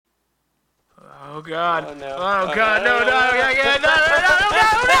Oh God. Oh no. Oh God. No.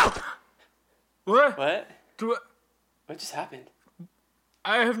 What? What? Do What just happened?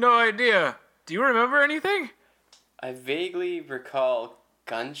 I have no idea. Do you remember anything? I vaguely recall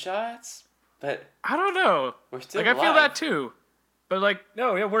gunshots, but I don't know. we're still I feel alive. that too. But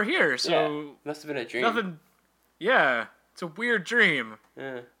no, yeah, we're here. So Yeah, must have been a dream. nothing. Yeah, it's a weird dream.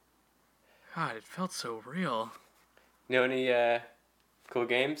 Yeah. God, it felt so real. Know any cool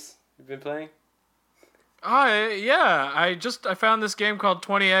games you've been playing? Yeah. I found this game called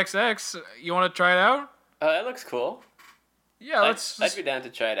 20XX. You want to try it out? Oh, that looks cool. Yeah, I'd be down to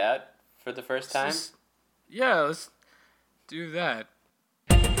try it out for the first time. Let's do that.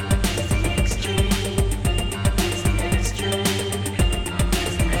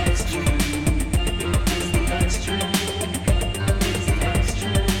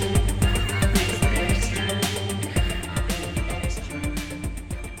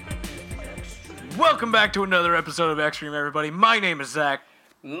 Welcome back to another episode of Extreme, everybody. My name is Zach.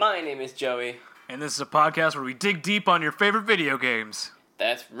 My name is Joey. And this is a podcast where we dig deep on your favorite video games.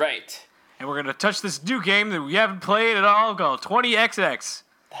 That's right. And we're going to touch this new game that we haven't played at all called 20XX.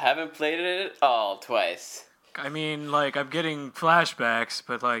 Haven't played it at all twice. I mean, I'm getting flashbacks,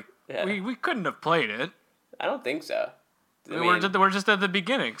 but, Yeah. we couldn't have played it. I don't think so. We're just at the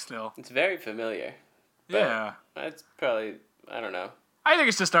beginning still. It's very familiar. But Yeah. It's probably, I don't know. I think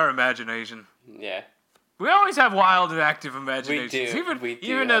it's just our imagination. Yeah. We always have wild and active imaginations. We do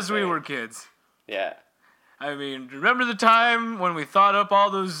Even have as we very- were kids. Yeah. I mean, remember the time when we thought up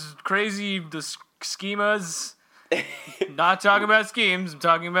all those crazy schemas? Not talking about schemes, I'm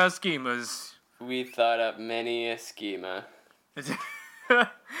talking about schemas. We thought up many a schema.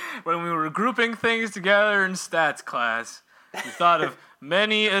 When we were grouping things together in stats class, we thought of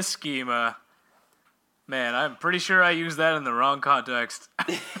many a schema. Man, I'm pretty sure I used that in the wrong context.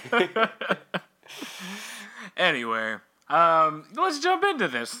 Anyway, let's jump into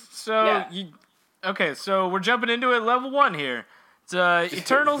this. So, Yeah. so we're jumping into it, level 1 here. It's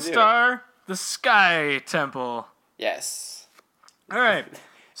Eternal Do it. Star, the Sky Temple. Yes. All right.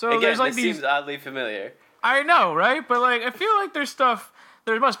 So Again, there's this these. seems oddly familiar. I know, right? But I feel like there's stuff.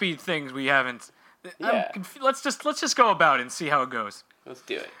 There must be things we haven't. Yeah. Let's just go about it and see how it goes. Let's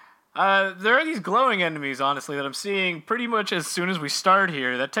do it. There are these glowing enemies, honestly, that I'm seeing pretty much as soon as we start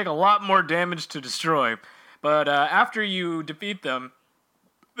here that take a lot more damage to destroy. But after you defeat them,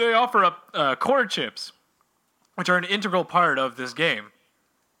 they offer up core chips, which are an integral part of this game.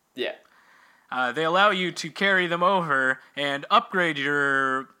 Yeah. They allow you to carry them over and upgrade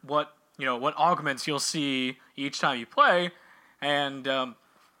your what augments you'll see each time you play, and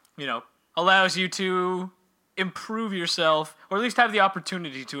allows you to improve yourself, or at least have the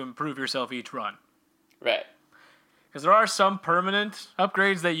opportunity to improve yourself each run. Right. Because there are some permanent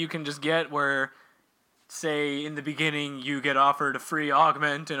upgrades that you can just get where, say, in the beginning you get offered a free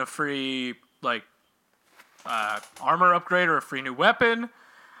augment and a free armor upgrade or a free new weapon.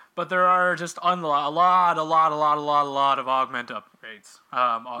 But there are just a lot of augment upgrades,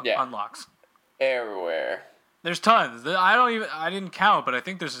 unlocks. Everywhere. There's tons. I didn't count, but I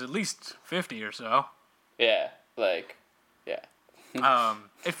think there's at least 50 or so. Yeah. Yeah.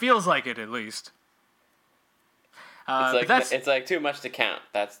 It feels like it, at least. It's like too much to count.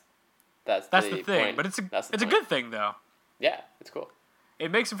 That's the thing. point. But it's a point. good thing, though. Yeah, it's cool.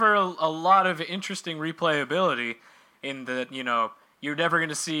 It makes it for a lot of interesting replayability in that, you're never going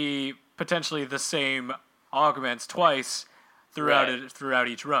to see potentially the same augments twice throughout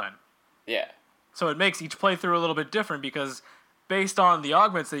each run. Yeah. So it makes each playthrough a little bit different because based on the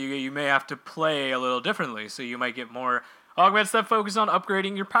augments that you get, you may have to play a little differently. So you might get more augments that focus on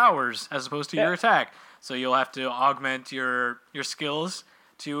upgrading your powers as opposed to your attack. So you'll have to augment your skills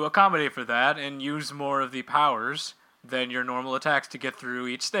to accommodate for that and use more of the powers than your normal attacks to get through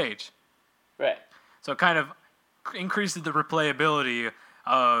each stage. Right. So it kind of increases the replayability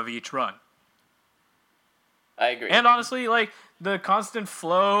of each run. I agree. And honestly, the constant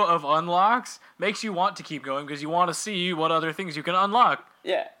flow of unlocks makes you want to keep going because you want to see what other things you can unlock.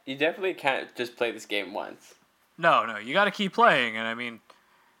 Yeah, you definitely can't just play this game once. No, you got to keep playing, and I mean,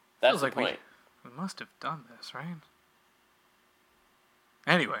 That's feels the like point. we must have done this, right?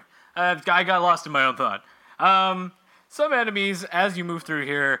 Anyway, I got lost in my own thought. Some enemies, as you move through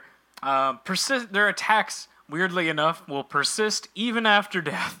here, persist. Their attacks, weirdly enough, will persist even after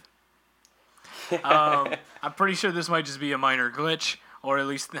death. I'm pretty sure this might just be a minor glitch, or at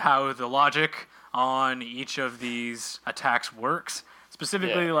least how the logic on each of these attacks works.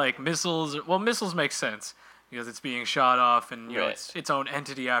 Specifically, missiles. Well, missiles make sense because it's being shot off and it's its own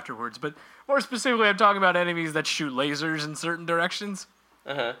entity afterwards. But more specifically, I'm talking about enemies that shoot lasers in certain directions.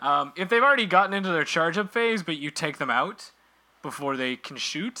 If they've already gotten into their charge-up phase, but you take them out before they can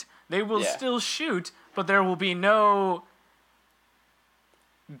shoot, they will still shoot, but there will be no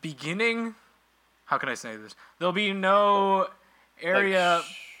beginning. How can I say this? There'll be no area.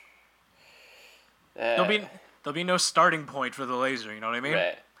 There'll be no starting point for the laser. You know what I mean?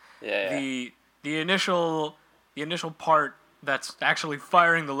 Right. Yeah. The initial part that's actually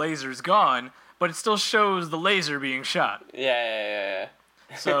firing the laser is gone, but it still shows the laser being shot. Yeah.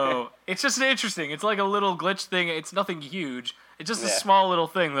 So it's just interesting. It's like a little glitch thing. It's nothing huge. It's just a small little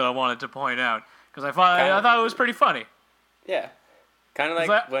thing that I wanted to point out because I thought it was pretty funny. Yeah. Kind of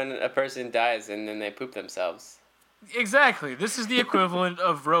like when a person dies and then they poop themselves. Exactly. This is the equivalent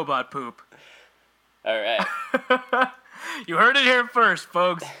of robot poop. All right. You heard it here first,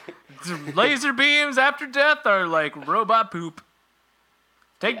 folks. Laser beams after death are like robot poop.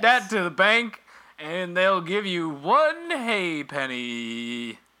 Take that to the bank, and they'll give you 1 hay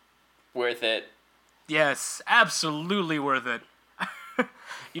penny. Worth it. Yes, absolutely worth it.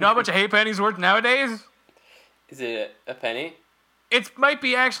 You know how much a hay penny's worth nowadays? Is it a penny? It might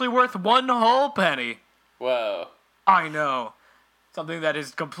be actually worth 1 whole penny. Whoa. I know. Something that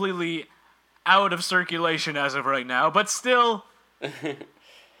is completely out of circulation as of right now, but still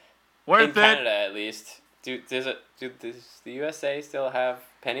worth In Canada, at least. Does the USA still have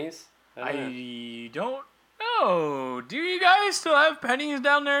pennies? I don't know. Do you guys still have pennies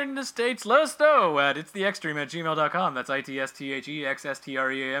down there in the States? Let us know at itstheextreme@gmail.com. That's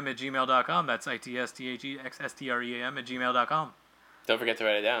itsthexstream@gmail.com. That's itsthexstream@gmail.com. Don't forget to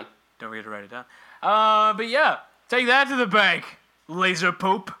write it down. Don't forget to write it down. But yeah, take that to the bank, laser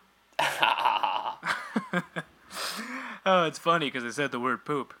poop. Oh, it's funny because I said the word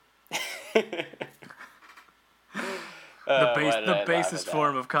poop. The basest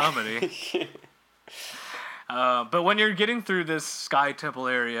form of comedy. But when you're getting through this Sky Temple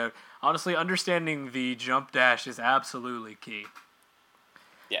area, honestly, understanding the jump dash is absolutely key.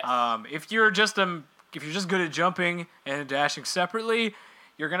 Yes. If you're just good at jumping and dashing separately,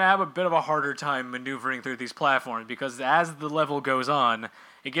 you're gonna have a bit of a harder time maneuvering through these platforms because as the level goes on,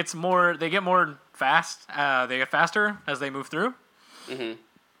 they get more fast. They get faster as they move through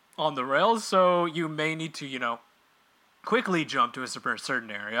on the rails. So you may need to, quickly jump to a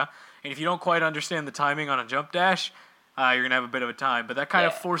certain area. And if you don't quite understand the timing on a jump dash, you're going to have a bit of a time. But that kind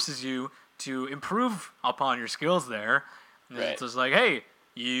of forces you to improve upon your skills there. And it's just like, hey,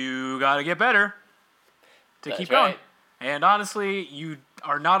 you got to get better to keep going. And honestly, you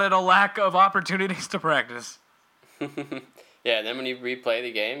are not at a lack of opportunities to practice. Yeah, and then when you replay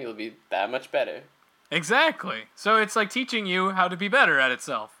the game, you'll be that much better. Exactly. So it's like teaching you how to be better at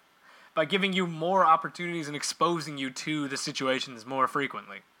itself by giving you more opportunities and exposing you to the situations more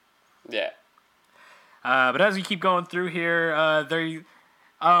frequently. Yeah. But as we keep going through here, I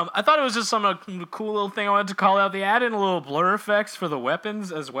thought it was just some cool little thing I wanted to call out. They add in a little blur effects for the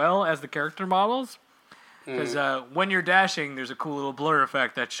weapons as well as the character models. Because when you're dashing, there's a cool little blur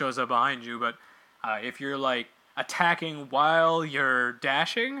effect that shows up behind you. But if you're like attacking while you're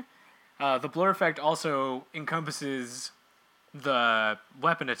dashing, the blur effect also encompasses the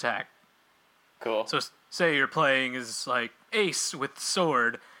weapon attack. Cool. So say you're playing as like Ace with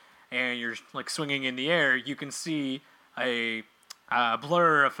sword, and you're like swinging in the air, you can see a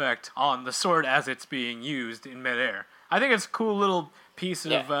blur effect on the sword as it's being used in midair. I think it's a cool little piece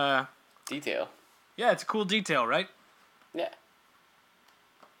of detail. Yeah, it's a cool detail, right? Yeah.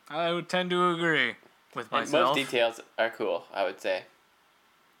 I would tend to agree with myself. And most details are cool, I would say.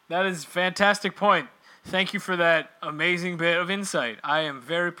 That is a fantastic point. Thank you for that amazing bit of insight. I am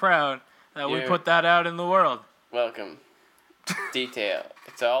very proud that we put that out in the world. Welcome. Detail.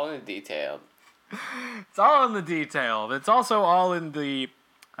 It's all in the detail. It's all in the detail. It's also all in the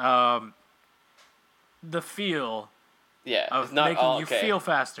feel. Yeah. Of making you feel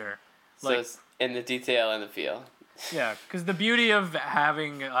faster. So it's in the detail and the feel. Yeah, because the beauty of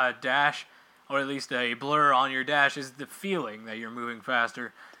having a dash, or at least a blur on your dash, is the feeling that you're moving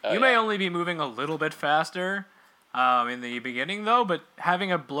faster. You may only be moving a little bit faster in the beginning, though, but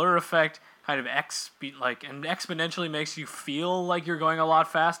having a blur effect kind of exponentially makes you feel like you're going a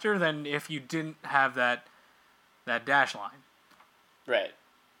lot faster than if you didn't have that dash line. Right.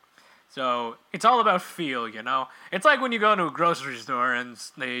 So it's all about feel, It's like when you go to a grocery store and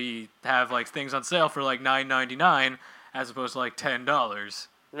they have like things on sale for like $9.99 as opposed to like $10.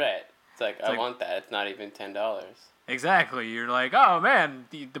 Right. It's like I want that. It's not even $10. Exactly. You're like, oh man,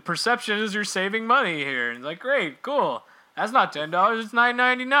 the perception is you're saving money here. And it's like, great, cool. That's not $10. It's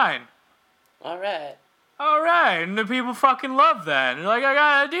 $9.99. All right. And the people fucking love that. And they're like, I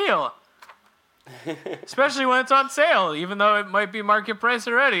got a deal. Especially when it's on sale, even though it might be market price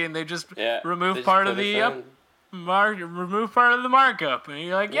already, and they just remove they part just of put the it remove part of the markup, and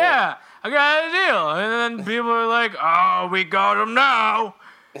you're like, yeah, I got a deal, and then people are like, oh, we got them now.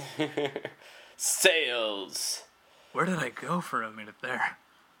 Sales. Where did I go for a minute there?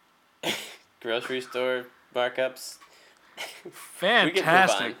 Grocery store markups.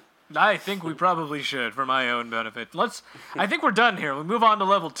 Fantastic. I think we probably should, for my own benefit. I think we're done here. We move on to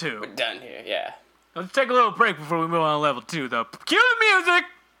level 2. We're done here, yeah. Let's take a little break before we move on to level 2, though. Cue the music!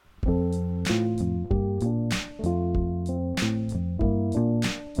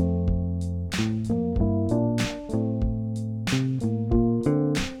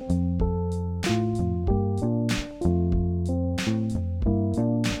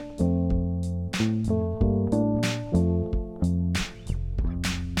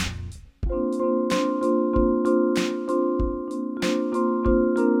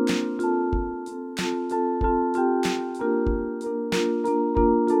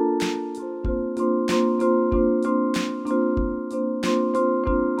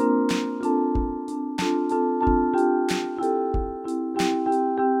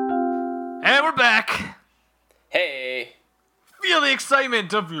 And we're back. Hey. Feel the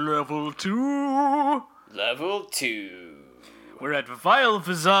excitement of level 2. Level 2. We're at Vile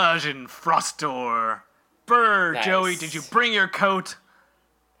Visage in Frostor. Brr, Nice. Joey, did you bring your coat?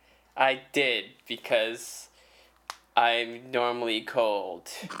 I did, because I'm normally cold.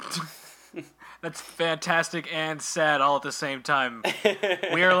 That's fantastic and sad all at the same time.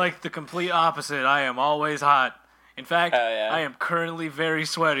 We are like the complete opposite. I am always hot. In fact, Oh, yeah? I am currently very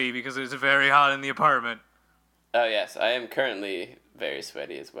sweaty because it's very hot in the apartment. Oh, yes, I am currently very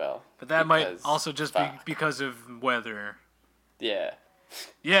sweaty as well. But that might because also just be fuck. because of weather. Yeah.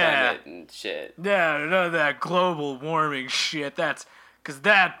 Yeah. Climate and shit. Yeah, none of that global warming shit. Because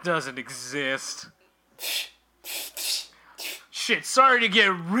that doesn't exist. Shit, sorry to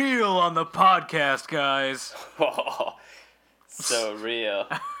get real on the podcast, guys. Oh, so real.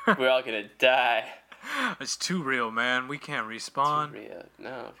 We're all gonna die. It's too real, man. We can't respawn. Real.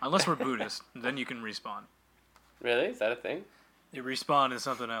 No. Unless we're Buddhist. Then you can respawn. Really? Is that a thing? You respawn is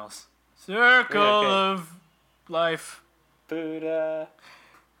something else. Circle of life. Buddha.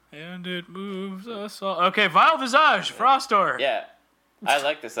 And it moves us all. Okay, Vile Visage, Frostor. Yeah. I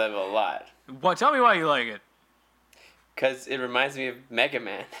like this level a lot. What? Tell me why you like it. Because it reminds me of Mega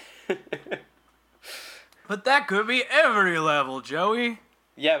Man. But that could be every level, Joey.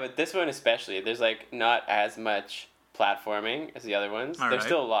 Yeah, but this one especially, there's like not as much platforming as the other ones. All There's right.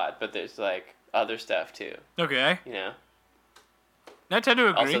 still a lot, but there's like other stuff too. Okay. You know? I tend to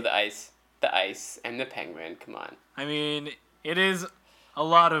agree. Also the ice and the penguin, come on. I mean, it is a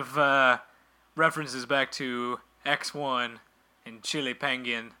lot of references back to X1 and Chili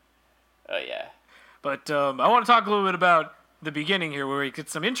Penguin. Oh yeah. But I want to talk a little bit about the beginning here, where we get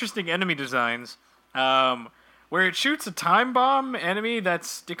some interesting enemy designs, where it shoots a time bomb enemy that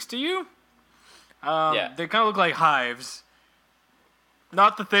sticks to you. Yeah. They kind of look like hives.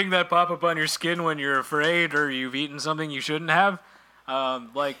 Not the thing that pop up on your skin when you're afraid or you've eaten something you shouldn't have.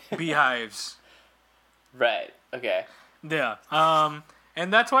 Like beehives. Right. Okay. Yeah.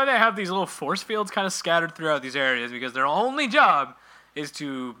 And that's why they have these little force fields kind of scattered throughout these areas, because their only job is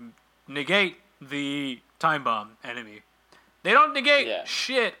to negate the time bomb enemy. They don't negate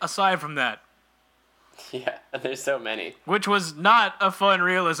shit aside from that, Yeah, there's so many. which was not a fun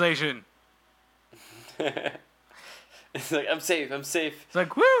realization. It's like, I'm safe. It's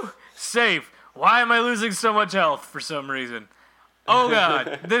like, woo, safe. Why am I losing so much health for some reason? Oh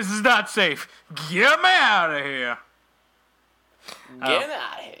god, this is not safe. Get me out of here. Get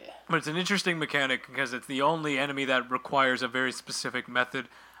out of here. But it's an interesting mechanic because it's the only enemy that requires a very specific method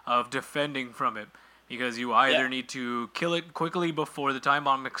of defending from it. Because you either need to kill it quickly before the time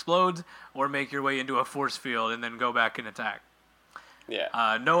bomb explodes, or make your way into a force field and then go back and attack.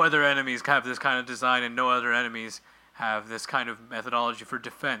 Yeah. No other enemies have this kind of design, and no other enemies have this kind of methodology for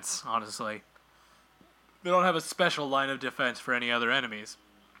defense, honestly. They don't have a special line of defense for any other enemies.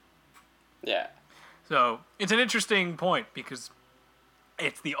 Yeah. So, it's an interesting point, because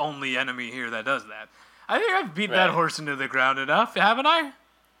it's the only enemy here that does that. I think I've beat that horse into the ground enough, haven't I?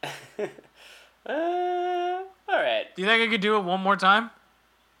 Alright. Do you think I could do it one more time?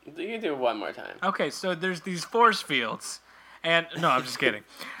 You can do it one more time. Okay, so there's these force fields. And, no, I'm just kidding.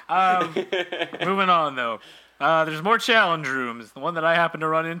 Moving on, though. There's more challenge rooms. The one that I happened to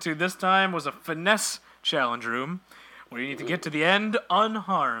run into this time was a finesse challenge room, where you need to get to the end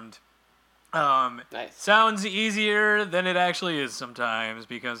unharmed. Nice. Sounds easier than it actually is sometimes,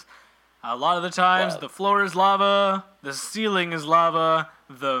 because A lot of the times, Well- the floor is lava, the ceiling is lava,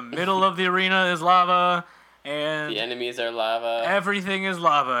 the middle of the arena is lava, and The enemies are lava. everything is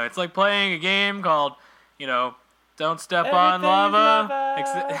lava. It's like playing a game called, Don't Step on Everything is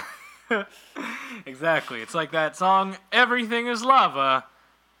Lava. lava. Exactly. It's like that song, Everything is Lava.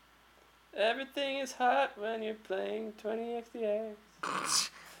 Everything is hot when you're playing 20 XDX.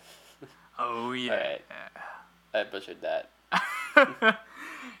 Oh, yeah. Alright. I butchered that.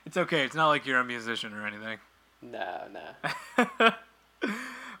 It's okay. It's not like you're a musician or anything. No.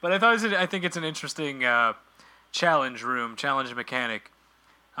 But I think it's an interesting challenge mechanic,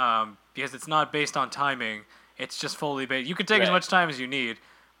 because it's not based on timing. It's just fully based. You can take as Right. much time as you need,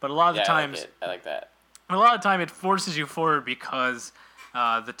 but a lot of the times, I like that. a lot of the time, it forces you forward because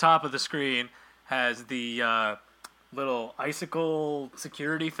the top of the screen has the little icicle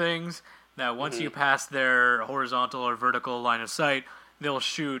security things that once you pass their horizontal or vertical line of sight, they'll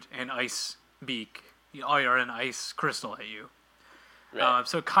shoot an ice beak or an ice crystal at you. Right.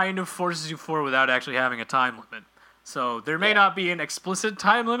 So it kind of forces you forward without actually having a time limit. So there may Yeah. not be an explicit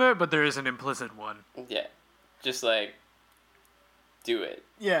time limit, but there is an implicit one. Yeah. Just like, do it.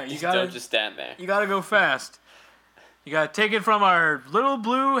 Yeah, you Just gotta don't just stand there. you gotta go fast. You gotta take it from our little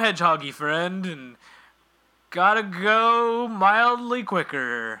blue hedgehoggy friend and gotta go mildly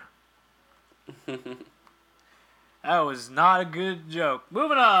quicker. That was not a good joke.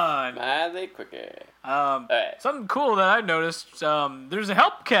 Moving on. Mildly quicker. Alright. Something cool that I noticed. There's a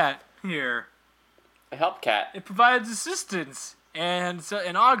help cat here. A help cat. It provides assistance and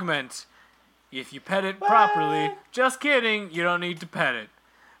an augment if you pet it properly. What? Just kidding, you don't need to pet it.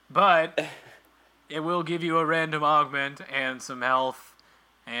 But it will give you a random augment and some health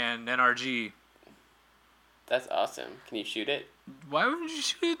and NRG. That's awesome. Can you shoot it? Why wouldn't you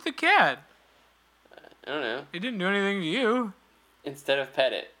shoot at the cat? I don't know. It didn't do anything to you. Instead of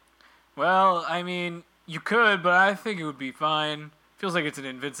pet it. Well, I mean, you could, but I think it would be fine. Feels like it's an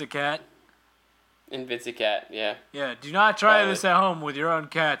Invincicat. Invincicat, yeah. Yeah, do not try Valid. this at home with your own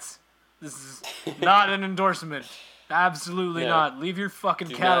cats. This is not an endorsement. Absolutely No. not. Leave your fucking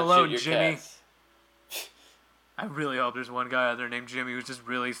Do cat not alone, shoot your Jimmy. cats. I really hope there's one guy out there named Jimmy who just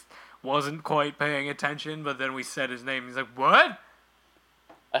really wasn't quite paying attention, but then we said his name. He's like, what?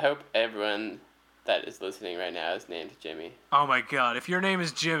 I hope everyone that is listening right now is named Jimmy. Oh my god, if your name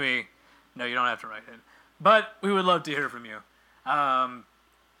is Jimmy, no, you don't have to write in. But we would love to hear from you.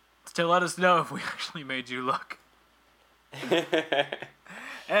 To let us know if we actually made you look.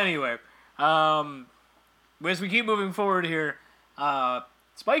 Anyway, as we keep moving forward here,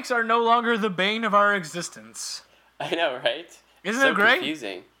 spikes are no longer the bane of our existence. I know, right? Isn't So it great?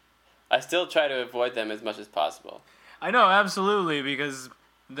 confusing. I still try to avoid them as much as possible. I know, absolutely, because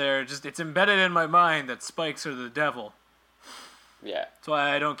it's embedded in my mind that spikes are the devil. Yeah. That's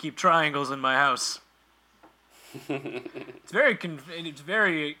why I don't keep triangles in my house. It's very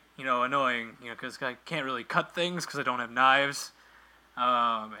annoying, because I can't really cut things because I don't have knives,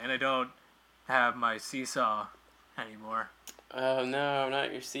 and I don't have my seesaw anymore. Oh no,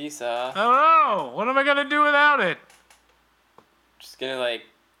 not your seesaw. Oh no! What am I gonna do without it? Just gonna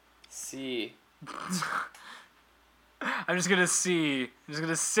see. I'm just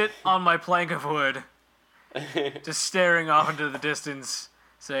gonna sit on my plank of wood, just staring off into the distance,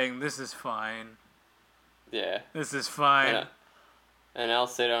 saying, "This is fine. Yeah. This is fine." Yeah. And I'll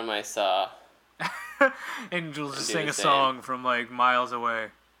sit on my saw. And you'll just do sing the a same. song from miles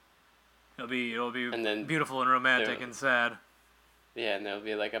away. It'll be And then beautiful and romantic there- and sad. Yeah, and there'll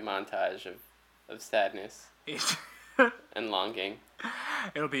be a montage of sadness and longing.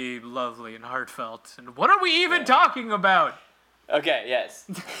 It'll be lovely and heartfelt. And what are we even Yeah. talking about? Okay, yes.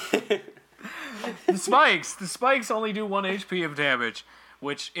 The spikes only do 1 HP of damage,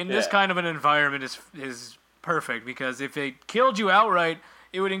 which in this Yeah. kind of an environment is perfect, because if it killed you outright,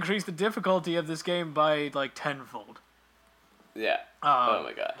 it would increase the difficulty of this game by tenfold. Yeah. Oh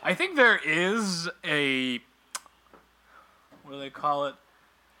my god. I think there is what do they call it?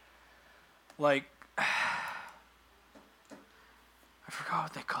 I forgot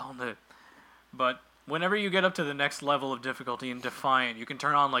what they called it. But whenever you get up to the next level of difficulty in Defiant, you can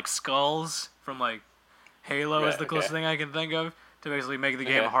turn on skulls from Halo is Right, the closest okay. thing I can think of to basically make the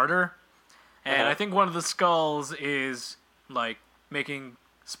game Okay. harder. And Uh-huh. I think one of the skulls is making Death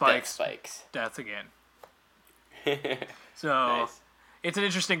spikes spikes. death again. So Nice. it's an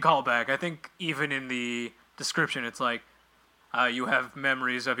interesting callback. I think even in the description, it's you have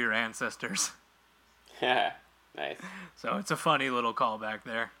memories of your ancestors. Nice. So it's a funny little callback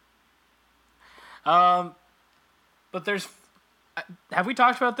there. But have we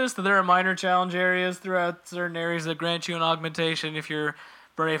talked about this? That there are minor challenge areas throughout certain areas that grant you an augmentation if you're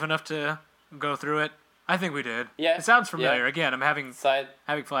brave enough to go through it? I think we did. Yeah. It sounds familiar. Yeah. Again, I'm having Side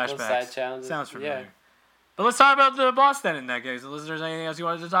flashbacks. side challenges. Sounds familiar. Yeah. But let's talk about the boss then in that case. Unless there's anything else you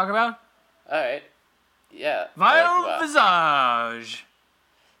wanted to talk about? All right. Yeah. I Vile like the boss. Visage.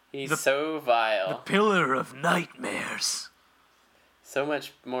 He's so vile. The pillar of nightmares. So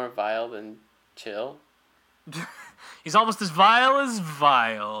much more vile than Chill. He's almost as vile as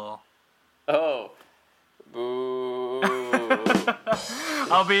vile. Oh. Boo.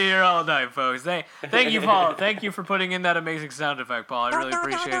 I'll be here all night, folks. Thank you, Paul. Thank you for putting in that amazing sound effect, Paul. I really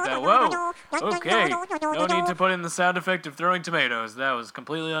appreciate that. Whoa. Okay. No need to put in the sound effect of throwing tomatoes. That was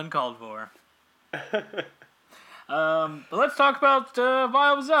completely uncalled for. But let's talk about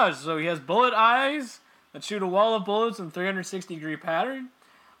Vile Visage. So he has bullet eyes that shoot a wall of bullets in 360-degree pattern,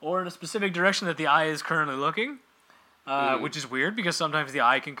 or in a specific direction that the eye is currently looking, which is weird because sometimes the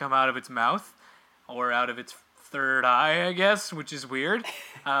eye can come out of its mouth or out of its third eye, I guess, which is weird.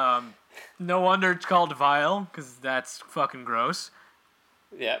 No wonder it's called Vile, because that's fucking gross.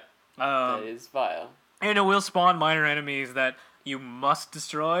 Yep. That is vile. And it will spawn minor enemies that you must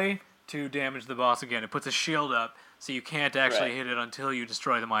destroy to damage the boss again. It puts a shield up, so you can't actually hit it until you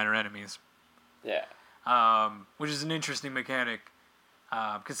destroy the minor enemies. Yeah. Which is an interesting mechanic,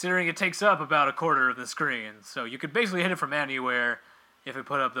 considering it takes up about a quarter of the screen. So you could basically hit it from anywhere if it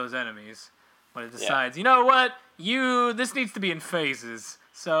put up those enemies. But it decides, you know what? This needs to be in phases.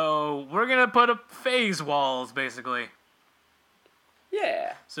 So we're going to put up phase walls, basically.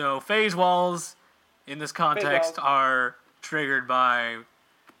 Yeah. So phase walls, in this context, are triggered by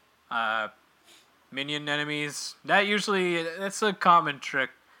minion enemies. That's a common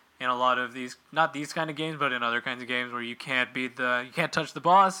trick in a lot of these, not these kind of games, but in other kinds of games where you can't touch the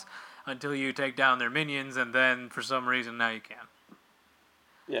boss until you take down their minions, and then for some reason now you can.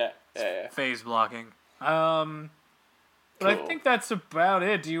 Yeah. Phase blocking. But I think that's about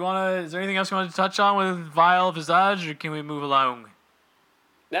it. Is there anything else you want to touch on with Vile Visage, or can we move along?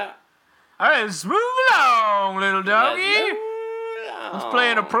 No. Alright, let's move along, little doggy. Let's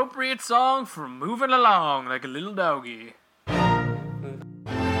play an appropriate song for moving along like a little doggy.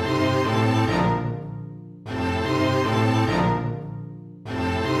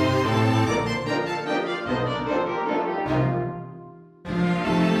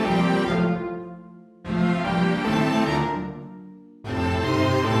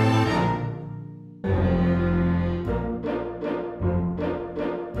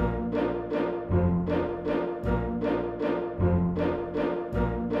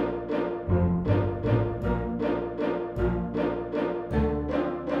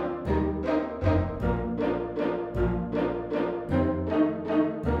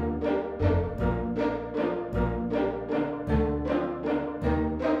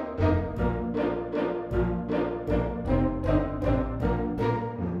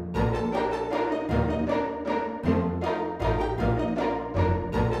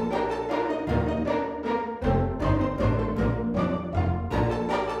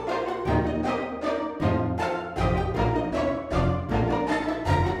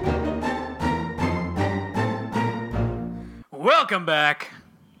 Welcome back.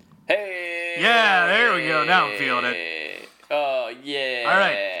 Hey. Yeah, there we go. Now I'm feeling it. Oh, yeah. All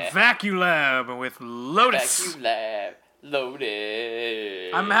right, Vaculab with Lotus. Vaculab.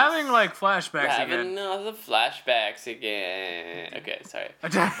 Lotus. I'm having like flashbacks Having again. another flashbacks again. Okay, sorry.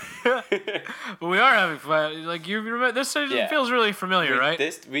 But we are having like you remember this feels really familiar, right?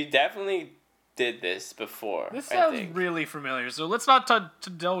 We definitely did this before. This sounds really familiar. So let's not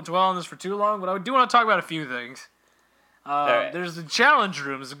dwell on this for too long, but I do want to talk about a few things. Right. There's the challenge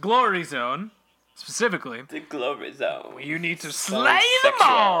rooms, the glory zone, specifically. The glory zone. You need to slay them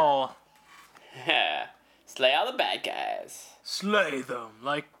all. Yeah. Slay all the bad guys. Slay them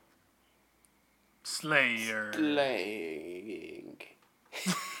like Slayer. Slaying.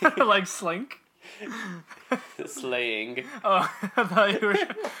 Like Slink. Slaying. Oh,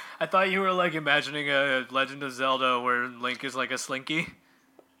 I thought you were like imagining a Legend of Zelda where Link is like a Slinky.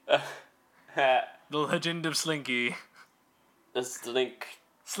 The Legend of Slinky. The Slink.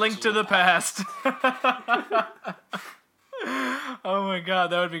 Slink to the past. Oh my god,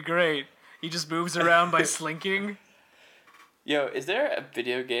 that would be great. He just moves around by slinking. Yo, is there a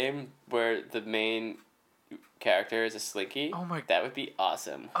video game where the main character is a Slinky? Oh my... That would be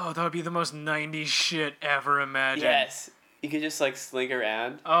awesome. Oh, that would be the most 90s shit ever imagined. Yes. You could just like slink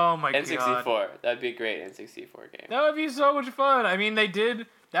around. Oh my god. N64. That'd be a great N64 game. That would be so much fun. I mean, the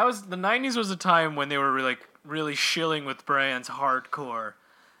 90s was a time when they were really shilling with brands hardcore.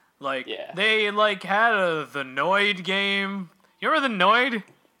 Like, they had the Noid game. You remember the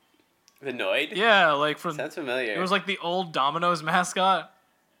The Noid? Yeah, like from... Sounds familiar. It was like the old Domino's mascot.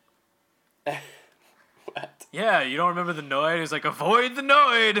 What? Yeah, you don't remember the Noid? It's like, avoid the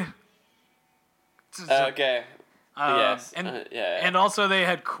Noid! Okay. Yes. And yeah. and also they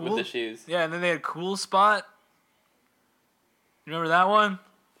had cool... With the shoes. Yeah, and then they had Cool Spot. You remember that one?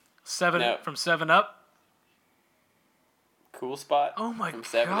 No. From 7-Up? Cool Spot. Oh my from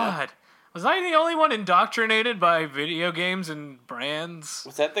 7-Up? god. Was I the only one indoctrinated by video games and brands?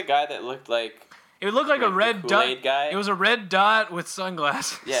 Was that the guy that looked like? It looked like a the red Kool-Aid dot. guy? It was a red dot with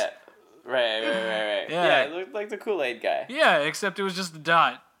sunglasses. Yeah. Right. Yeah. Yeah, it looked like the Kool-Aid guy. Yeah, except it was just a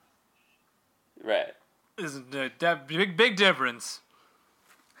dot. Right. Is that big difference.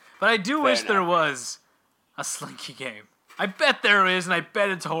 But I do wish there enough. was a Slinky game. I bet there is, and I bet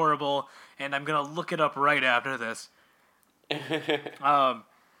it's horrible, and I'm gonna look it up right after this.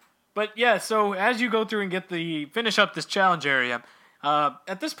 But yeah, so as you go through and finish up this challenge area,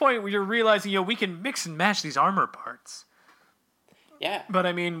 at this point you're realizing, we can mix and match these armor parts. Yeah. But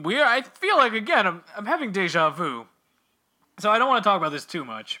I mean, I feel like, again, I'm having deja vu. So I don't want to talk about this too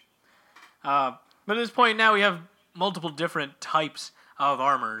much. But at this point now we have multiple different types of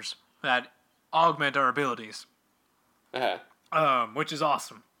armors that augment our abilities. Uh-huh. Which is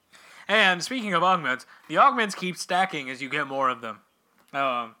awesome. And speaking of augments, the augments keep stacking as you get more of them.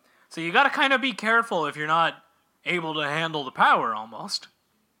 So you gotta kind of be careful if you're not able to handle the power, almost.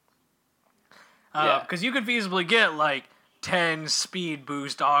 Yeah. Because you could feasibly get, 10 speed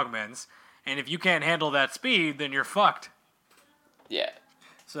boost augments, and if you can't handle that speed, then you're fucked. Yeah.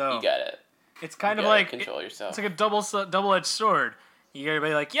 So You got it. it's kind You of gotta like... control yourself. It's like a double-edged sword. You gotta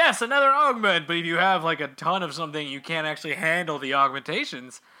be like, yes, another augment, but if you have, a ton of something, you can't actually handle the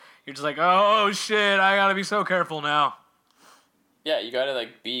augmentations. You're just like, oh, shit, I gotta be so careful now. Yeah, you gotta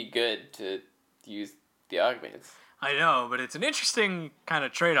be good to use the augments. I know, but it's an interesting kind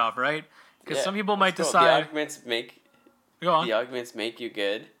of trade-off, right? Because Yeah, some people might that's cool. decide... The augments make you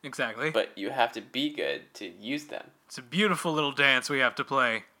good, Exactly. but you have to be good to use them. It's a beautiful little dance we have to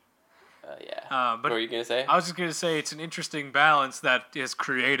play. Yeah. But what were you gonna say? I was just going to say it's an interesting balance that is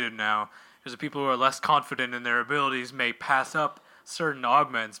created now. Because the people who are less confident in their abilities may pass up certain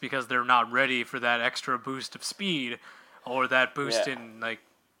augments because they're not ready for that extra boost of speed or that boost in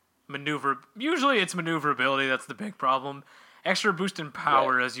maneuver. Usually it's maneuverability that's the big problem. Extra boost in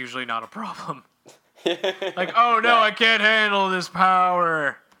power is usually not a problem. Oh no, I can't handle this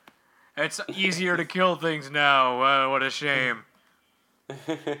power. It's easier to kill things now. What a shame.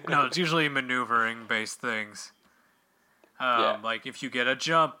 No, it's usually maneuvering based things. Like if you get a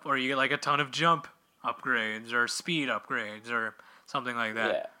jump or you get a ton of jump upgrades or speed upgrades or something like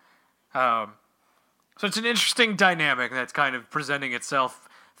that. Yeah. So it's an interesting dynamic that's kind of presenting itself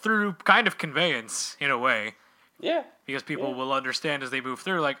through kind of conveyance in a way. Yeah. Because people will understand as they move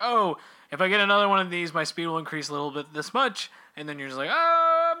through, oh, if I get another one of these, my speed will increase a little bit this much. And then you're just like,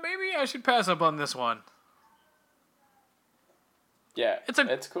 maybe I should pass up on this one. Yeah.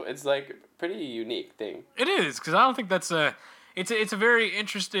 It's cool. It's a pretty unique thing. It is, because I don't think that's it's a very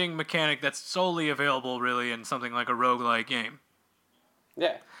interesting mechanic that's solely available, really, in something like a roguelike game.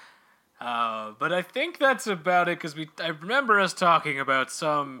 Yeah. But I think that's about it, because I remember us talking about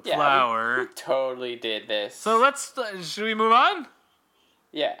some flower. We totally did this. So should we move on?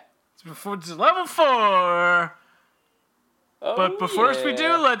 Yeah. It's level 4. Oh, But first we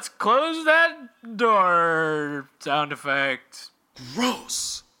do, let's close that door sound effect.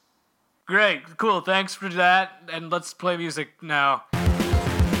 Gross. Great, cool, thanks for that, and let's play music now.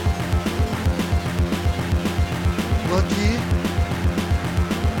 Lucky.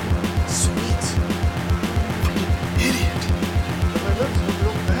 Sweet. Fucking idiot. My lips look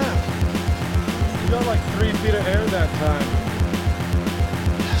real bad. You got 3 feet of air that time.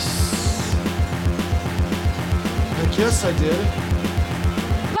 Yes. I guess I did.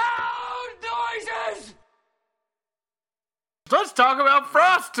 Let's talk about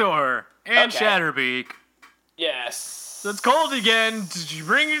Frostor and Okay. Shatterbeak. Yes. So it's cold again. Did you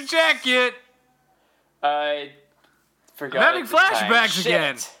bring your jacket? I forgot. I'm having it this time. flashbacks Shit.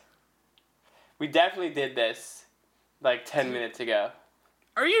 again. We definitely did this 10 minutes ago.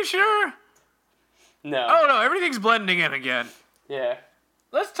 Are you sure? No. Oh no, everything's blending in again. Yeah.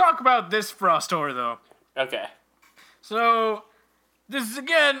 Let's talk about this Frostor though. Okay. So, this is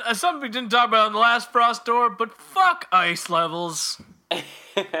again something we didn't talk about in the last Frostor, but fuck ice levels.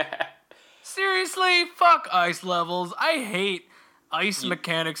 Seriously, fuck ice levels. I hate ice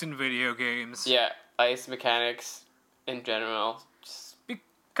mechanics in video games. Yeah, ice mechanics in general.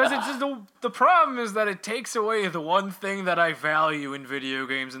 Because it's just the problem is that it takes away the one thing that I value in video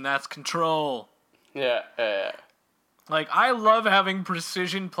games, and that's control. Yeah. I love having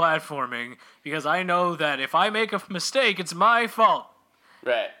precision platforming because I know that if I make a mistake, it's my fault.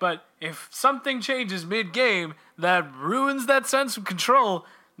 Right. But if something changes mid-game that ruins that sense of control,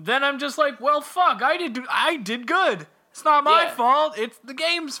 then I'm just like, well, fuck, I did good. It's not my Yeah. fault, it's the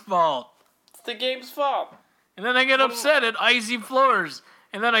game's fault. It's the game's fault. And then I get upset at icy floors.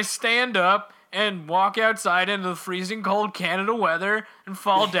 And then I stand up and walk outside into the freezing cold Canada weather and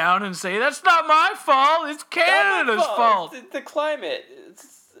fall down and say, that's not my fault, it's Canada's fault. It's the climate.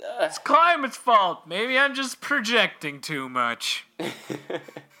 It's climate's fault. Maybe I'm just projecting too much.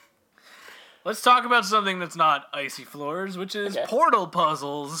 Let's talk about something that's not icy floors, which is Okay. portal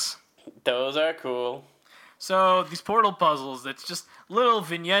puzzles. Those are cool. So these portal puzzles, that's just little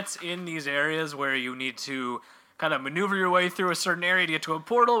vignettes in these areas where you need to kind of maneuver your way through a certain area to get to a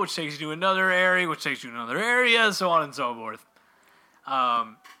portal, which takes you to another area, which takes you to another area, so on and so forth.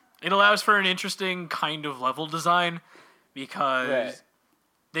 It allows for an interesting kind of level design because Right.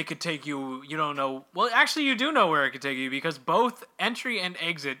 they could take you, you don't know, well, actually you do know where it could take you because both entry and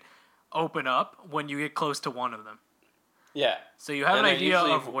exit open up when you get close to one of them. Yeah. So you have And an they're idea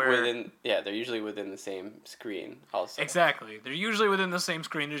usually of where... they're usually within the same screen also. Exactly. They're usually within the same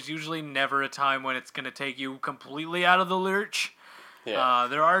screen. There's usually never a time when it's going to take you completely out of the lurch. Yeah.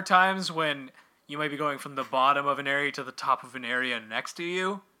 There are times when you might be going from the bottom of an area to the top of an area next to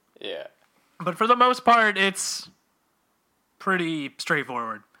you. Yeah. But for the most part, it's pretty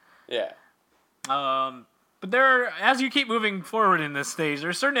straightforward. Yeah. But there are, as you keep moving forward in this stage, there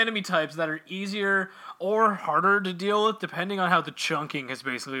are certain enemy types that are easier or harder to deal with depending on how the chunking has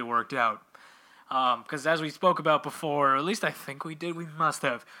basically worked out. Because as we spoke about before, or at least I think we did, we must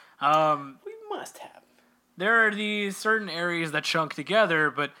have. We must have. There are these certain areas that chunk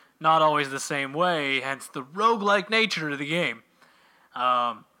together, but not always the same way, hence the roguelike nature of the game.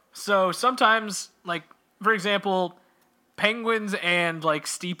 So sometimes, like, for example, penguins and, like,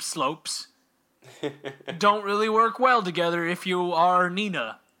 steep slopes don't really work well together if you are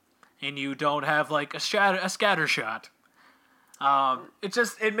Nina and you don't have, like, a scatter shot.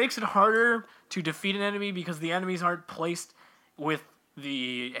 It makes it harder to defeat an enemy because the enemies aren't placed with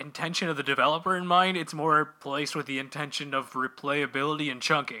the intention of the developer in mind. It's more placed with the intention of replayability and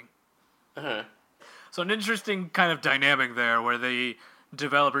chunking. Uh-huh. So an interesting kind of dynamic there where the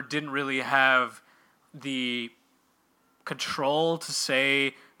developer didn't really have the control to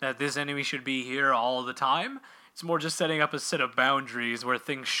say that this enemy should be here all the time. It's more just setting up a set of boundaries where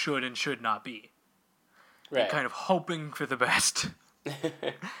things should and should not be. Right. Kind of hoping for the best.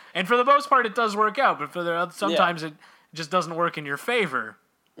 And for the most part, it does work out, but sometimes it just doesn't work in your favor.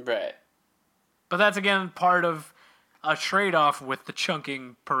 Right. But that's, again, part of a trade-off with the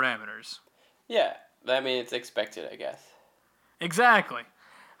chunking parameters. Yeah. I mean, it's expected, I guess. Exactly.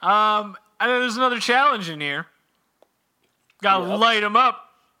 And then there's another challenge in here. Gotta Yep. light them up.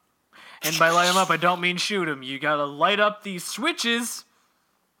 And by light them up, I don't mean shoot them. You gotta light up these switches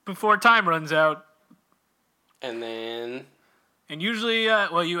before time runs out. And then... And usually,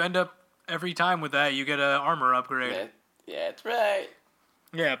 you end up every time with that, you get an armor upgrade. Yeah, that's right.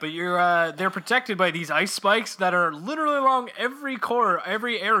 Yeah, but they're protected by these ice spikes that are literally along every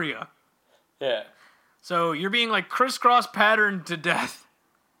area. Yeah. So you're being, like, crisscross patterned to death.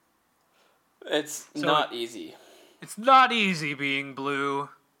 It's not easy. It's not easy being blue,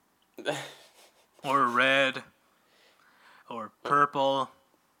 or red, or purple.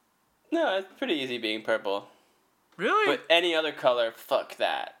 No, it's pretty easy being purple. Really? But any other color, fuck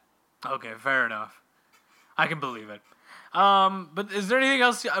that. Okay, fair enough. I can believe it. But is there anything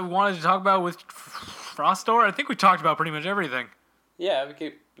else I wanted to talk about with Frostor? I think we talked about pretty much everything. Yeah, we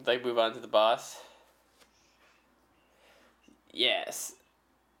could, like, move on to the boss. Yes.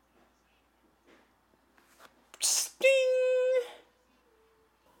 Sting!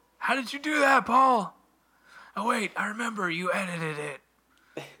 How did you do that, Paul? Oh, wait, I remember you edited it.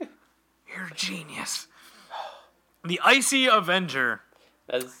 You're a genius. The Icy Avenger.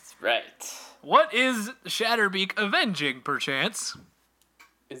 That's right. What is Shatterbeak avenging, perchance?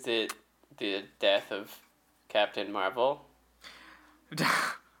 Is it the death of Captain Marvel?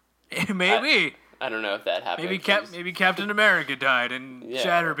 Maybe. I don't know if that happened. Maybe Captain America died and Yeah.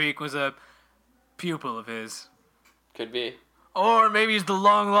 Shatterbeak was a pupil of his. Could be. Or maybe he's the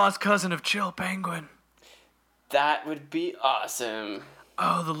long-lost cousin of Chill Penguin. That would be awesome.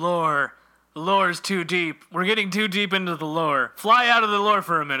 Oh, the lore. The lore is too deep. We're getting too deep into the lore. Fly out of the lore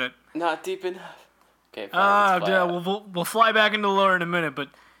for a minute. Not deep enough. Okay, fine. Let's fly out. We'll fly back into the lore in a minute, but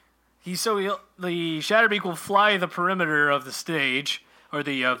the Shatterbeak will fly the perimeter of the stage, or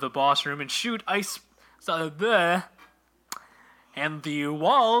the boss room, and shoot ice... and the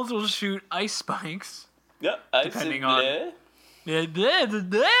walls will shoot ice spikes. Yep, Depending on-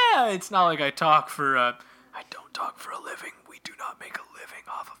 It's not like I talk for... I don't talk for a living. We do not make a living.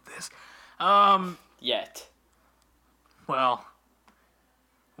 off of this. Yet. Well,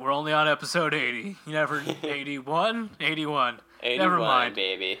 we're only on episode 80. You never 81? 81. 81, Never mind.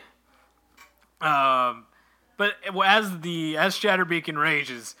 baby. But as Shatterbeacon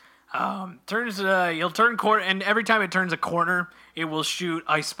rages, you'll turn corner, and every time it turns a corner, it will shoot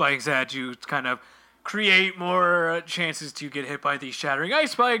ice spikes at you to kind of create more chances to get hit by these shattering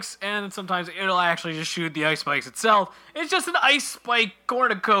ice spikes, and sometimes it'll actually just shoot the ice spikes itself. It's just an ice spike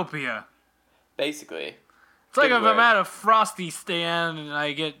cornucopia. Basically. It's like Good if I'm word. at a Frosty stand and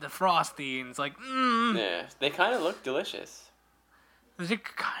I get the Frosty, and it's like, Yeah, they kind of look delicious. they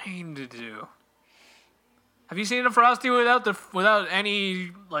kind of do. Have you seen a Frosty without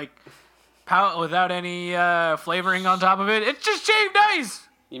any without any flavoring on top of it? It's just shaved ice.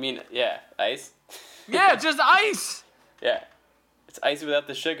 You mean, yeah, ice? Yeah, just ice. Yeah. It's ice without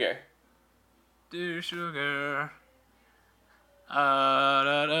the sugar. Do sugar.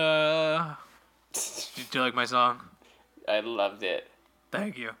 Da, da. Do you like my song? I loved it.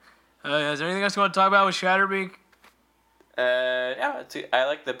 Thank you. Is there anything else you want to talk about with Shatterbeak? Yeah, I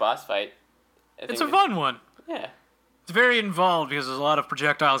like the boss fight. It's a fun one. Yeah. It's very involved because there's a lot of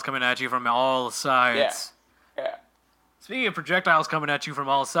projectiles coming at you from all sides. Yeah. Speaking of projectiles coming at you from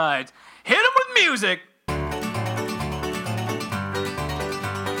all sides, hit them with music!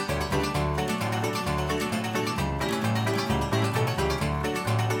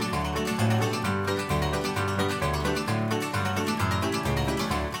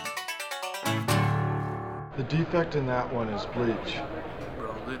 The defect in that one is bleach.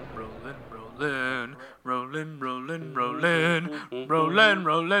 Rollin', rollin', rollin', rollin', rollin', rollin', rollin',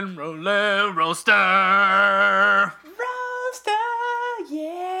 rollin', rollin', roaster! Roaster,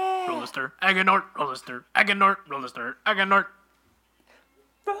 yeah. Rollster, Aganort, Rollster, Aganort, Rollster, Aganort.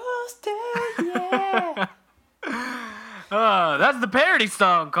 Roaster, yeah. That's the parody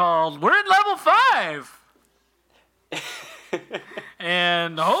song called We're at Level 5!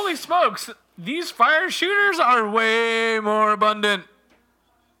 And holy smokes, these fire shooters are way more abundant.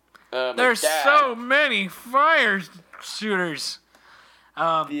 There's so many fire shooters.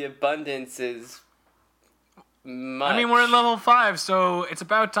 The abundance is much. I mean, we're in level 5, so it's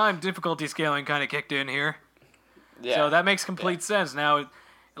about time difficulty scaling kind of kicked in here. Yeah. So that makes complete sense. Now,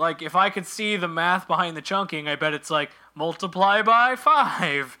 like, if I could see the math behind the chunking, I bet it's like, multiply by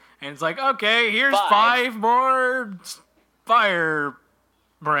 5. And it's like, okay, here's 5 more fire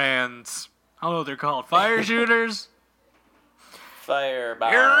brands. I don't know what they're called. Fire shooters?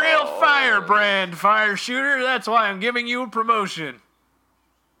 Fireball. You're a real firebrand, fire shooter. That's why I'm giving you a promotion.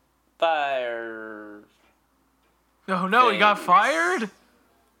 Fire. Oh no, he got fired?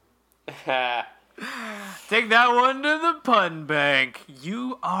 Take that one to the pun bank.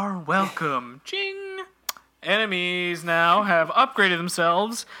 You are welcome. Ching. Enemies now have upgraded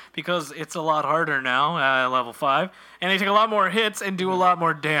themselves because it's a lot harder now, level 5. And they take a lot more hits and do a lot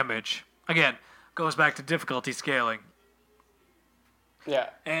more damage. Again, goes back to difficulty scaling. Yeah.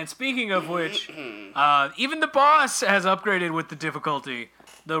 And speaking of which, even the boss has upgraded with the difficulty.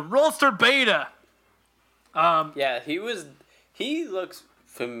 The Rollster Beta. Yeah, he looks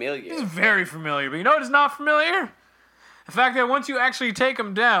familiar. He's very familiar, but you know what is not familiar? The fact that once you actually take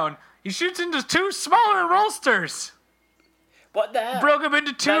him down, he shoots into 2 smaller Rollsters. What the hell? Broke him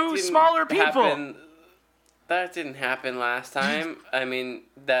into 2 smaller people. That didn't happen last time. I mean,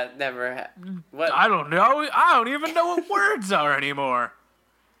 that never happened. What? I don't know. I don't even know what words are anymore.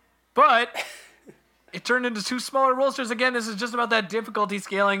 But it turned into 2 smaller Rollsters. Again, this is just about that difficulty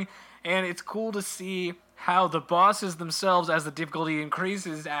scaling, and it's cool to see how the bosses themselves, as the difficulty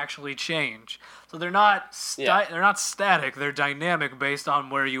increases, actually change. So they're not they're not static. They're dynamic based on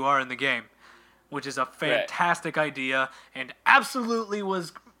where you are in the game, which is a fantastic idea and absolutely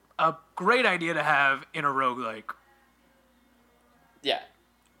was a great idea to have in a roguelike. Yeah.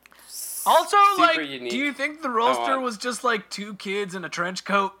 Also, Super like, unique. do you think the Rollster was just like 2 kids in a trench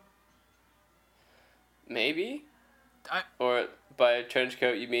coat? Maybe? I- Or by a trench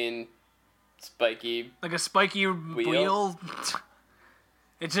coat, you mean spiky? Like a spiky wheel?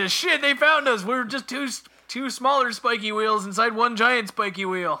 It's just, shit, they found us. We're just two smaller spiky wheels inside one giant spiky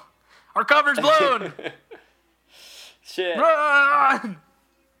wheel. Our cover's blown. Shit. Run!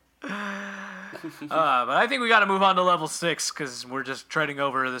 But I think we got to move on to level 6 because we're just treading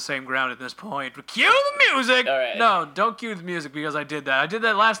over the same ground at this point. But cue the music. All right. No, don't cue the music because I did that. I did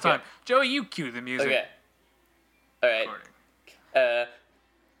that last time. Okay. Joey, you cue the music. Okay. All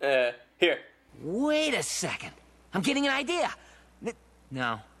right. Here. Wait a second. I'm getting an idea.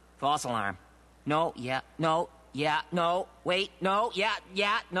 No. False alarm. No, yeah, no, yeah, no, wait, no,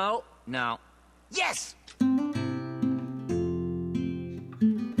 yeah, no, no. Yes!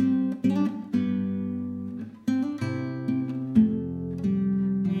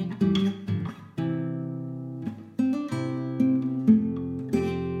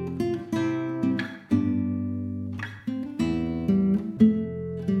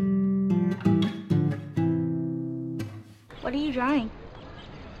 you drawing?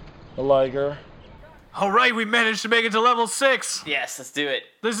 A liger. All right, we managed to make it to level 6. Yes, let's do it.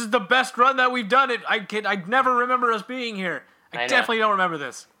 This is the best run that we've done. I never remember us being here. I know. definitely don't remember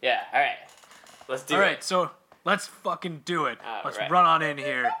this. Yeah, alright. Let's do it. All right, so let's fucking do it. All Let's right. run on in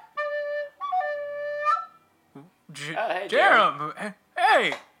here. hey, Jerem.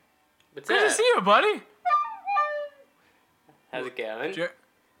 Hey, What's good up? to see you, buddy. How's it going?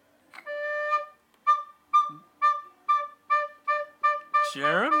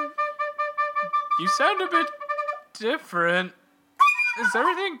 Jerem? You sound a bit different. Is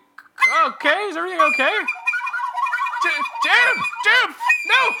everything okay? Is everything okay? Jerem! Jerem!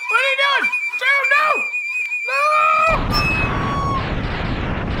 No! What are you doing? Jerem, no! No!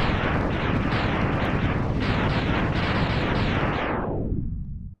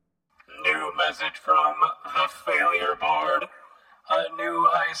 New message from the failure board. A new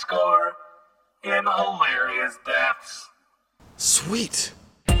high score in hilarious deaths. Sweet.